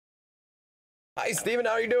Hi, Steven.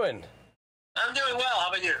 How are you doing? I'm doing well. How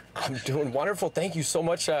about you? I'm doing wonderful. Thank you so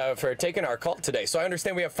much for taking our call today. So I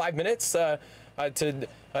understand we have 5 minutes to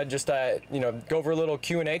just go over a little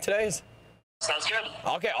Q&A today. Sounds good.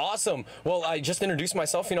 Okay, awesome. Well, I just introduced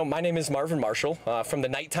myself. My name is Marvin Marshall from the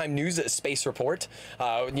Nighttime News Space Report.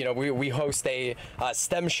 We host a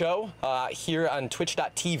STEM show here on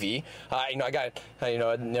Twitch.tv. I got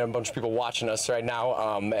a bunch of people watching us right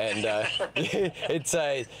now, and we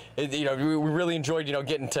really enjoyed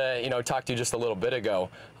getting to talk to you just a little bit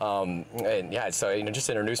ago. And yeah, so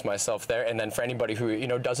just introduce myself there, and then for anybody who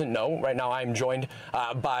doesn't know, right now I'm joined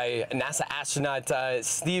by NASA astronaut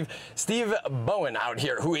Steve Bowen out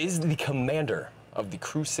here, who is the commander of the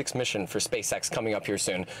Crew 6 mission for SpaceX coming up here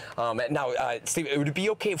soon. Now, Steve, would it be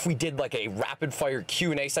okay if we did like a rapid fire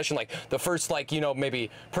Q&A session, like the first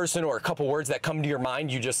maybe person or a couple words that come to your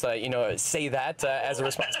mind, you just say that as a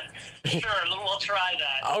response? Sure, we'll try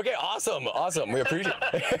that. Okay, awesome. We appreciate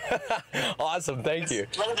it. Awesome, thank you.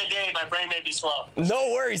 Late in the day, my brain may be slow.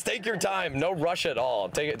 No worries, take your time, no rush at all.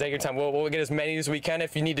 Take your time. We'll get as many as we can.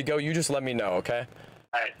 If you need to go, you just let me know, okay?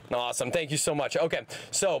 All right. Awesome. Thank you so much. Okay.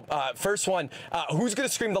 So, first one, who's going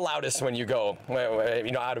to scream the loudest when you go,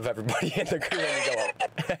 out of everybody in the crew when you go up?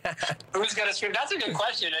 Who's going to scream? That's a good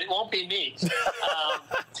question. It won't be me.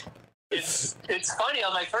 It's funny.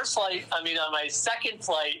 On my first flight, on my second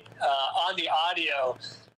flight, on the audio,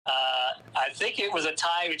 I think it was a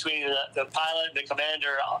tie between the pilot and the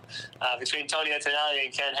commander, between Tony Antonelli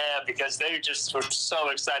and Ken Ham, because they just were so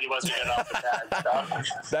excited once we got off the pad.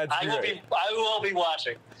 So That's great. I will be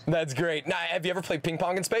watching. That's great. Now, have you ever played ping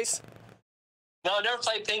pong in space? No, I never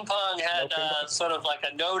played ping pong. Had sort of like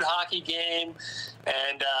a node hockey game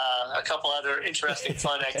and a couple other interesting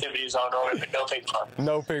fun activities on over, but no ping pong.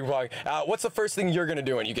 No ping pong. What's the first thing you're going to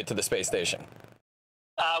do when you get to the space station?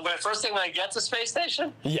 First thing when I get to the space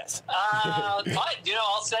station? Yes. I'll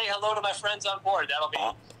say hello to my friends on board. That'll be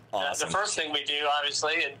awesome. The first thing we do,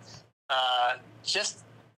 obviously, and just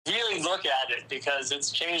really look at it, because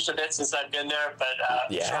it's changed a bit since I've been there, but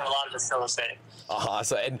I'm sure a lot of it's still the same.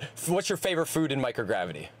 So, and what's your favorite food in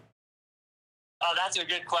microgravity? Oh, that's a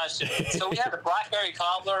good question. So we had a blackberry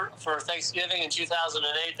cobbler for Thanksgiving in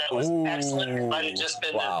 2008. That was excellent. It might have just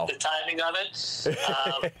been the timing of it.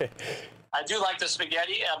 I do like the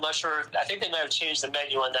spaghetti. I'm not sure. I think they might have changed the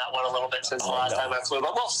menu on that one a little bit since the last time I flew,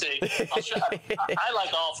 but we'll see. I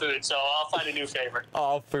like all food, so I'll find a new favorite.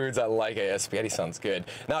 All foods, I like it. Spaghetti sounds good.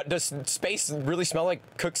 Now, does space really smell like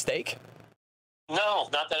cooked steak? No,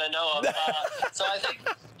 not that I know of. So I think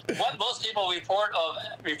what most people report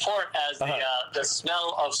as the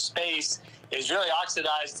smell of space is really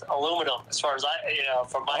oxidized aluminum, as far as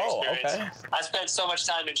from my experience. Okay. I spent so much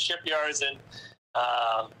time in shipyards and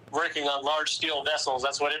working on large steel vessels.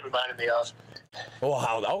 That's what it reminded me of.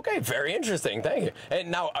 Wow. Okay. Very interesting. Thank you.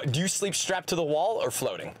 And now, do you sleep strapped to the wall or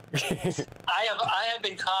floating? I have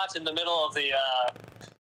been caught in the middle of the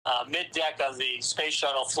mid-deck of the space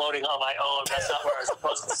shuttle, floating on my own. That's not where I'm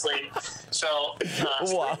supposed to sleep. So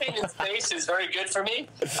sleeping in space is very good for me,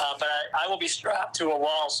 but I will be strapped to a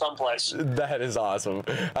wall someplace. That is awesome.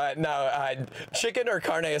 Now, chicken or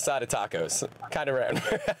carne asada tacos? Kind of random.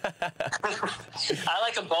 I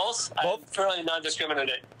like them both. I'm fairly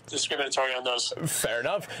non-discriminatory on those. Fair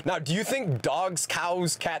enough. Now, do you think dogs,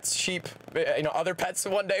 cows, cats, sheep, other pets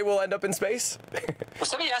one day will end up in space? Well,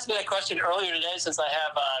 somebody asked me that question earlier today, since I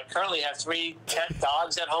have currently have 3 pet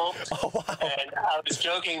dogs at home. Oh, wow. And I was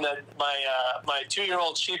joking that my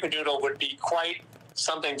 2-year-old sheepadoodle would be quite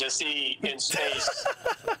something to see in space.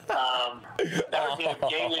 That would be a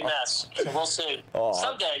gamely mess. So we'll see.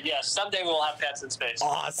 Someday we'll have pets in space.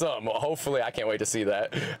 Awesome. Well, hopefully, I can't wait to see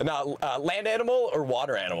that. Now, land animal or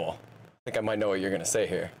water animal? I think I might know what you're going to say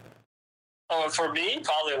here. Oh, for me,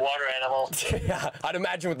 probably a water animal. Yeah, I'd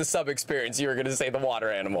imagine with the sub experience, you were going to say the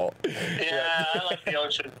water animal. Yeah, I like the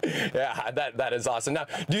ocean. Yeah, that is awesome. Now,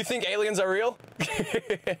 do you think aliens are real?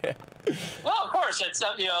 Well, of course. It's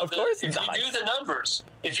if you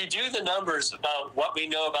do the numbers about what we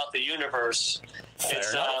know about the universe,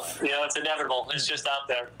 it's inevitable. It's just out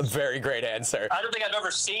there. Very great answer. I don't think I've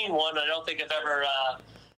ever seen one. I don't think I've ever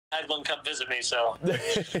had one come visit me, so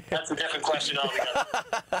that's a different question altogether.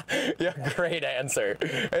 Yeah, great answer.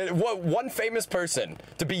 What one famous person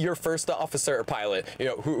to be your first officer or pilot?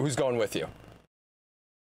 Who's going with you?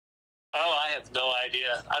 Oh, I have no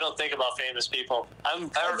idea. I don't think about famous people. I'm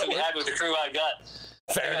perfectly happy with the crew I got.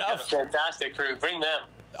 Fair enough. I got a fantastic crew. Bring them.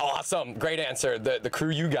 Awesome, great answer. The crew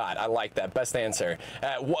you got, I like that. Best answer.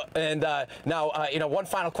 Now, one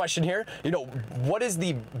final question here. What is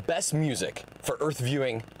the best music for Earth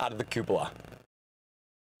viewing out of the cupola?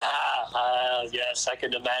 Yes, I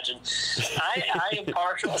can imagine. I am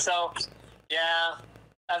partial. So, yeah,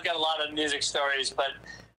 I've got a lot of music stories, but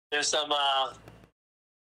there's some.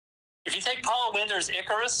 If you take Paul Winter's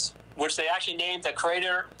Icarus, which they actually named the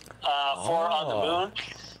crater for on the moon,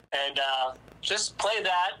 and just play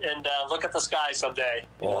that and look at the sky someday.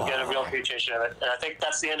 You'll get a real appreciation of it. And I think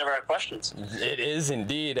that's the end of our questions. It is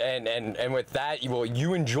indeed. And with that,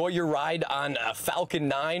 you enjoy your ride on a Falcon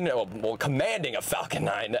 9, well, commanding a Falcon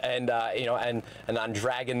 9, and and on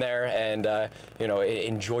Dragon there, and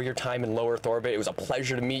enjoy your time in low Earth orbit. It was a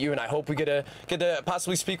pleasure to meet you, and I hope we get to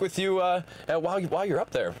possibly speak with you while you're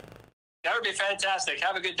up there. That would be fantastic.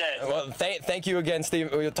 Have a good day. Well, thank you again,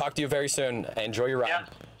 Steve. We'll talk to you very soon. Enjoy your ride. Yeah.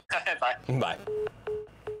 Bye. Bye.